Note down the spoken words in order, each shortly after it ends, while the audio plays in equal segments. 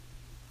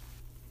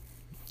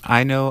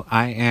I know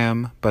I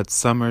am but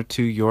summer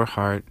to your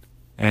heart,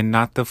 and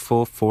not the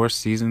full 4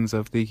 seasons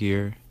of the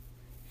year.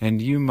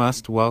 And you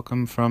must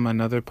welcome from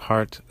another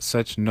part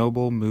such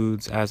noble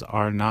moods as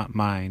are not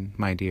mine,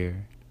 my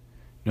dear.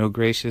 No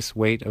gracious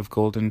weight of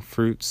golden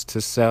fruits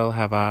to sell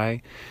have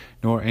I,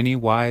 nor any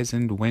wise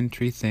and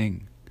wintry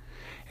thing.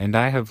 And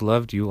I have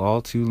loved you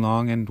all too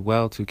long and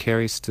well to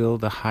carry still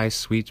the high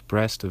sweet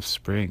breast of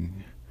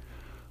spring.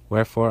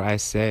 Wherefore I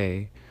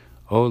say,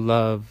 O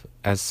love,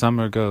 as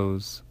summer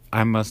goes,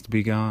 I must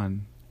be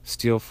gone,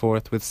 steal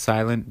forth with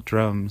silent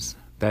drums,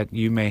 that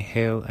you may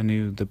hail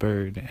anew the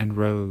bird and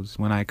rose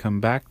when I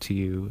come back to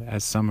you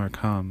as summer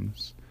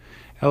comes.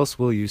 Else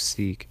will you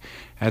seek,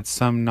 at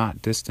some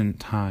not distant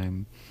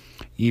time,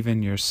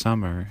 even your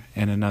summer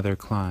in another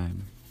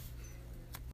clime.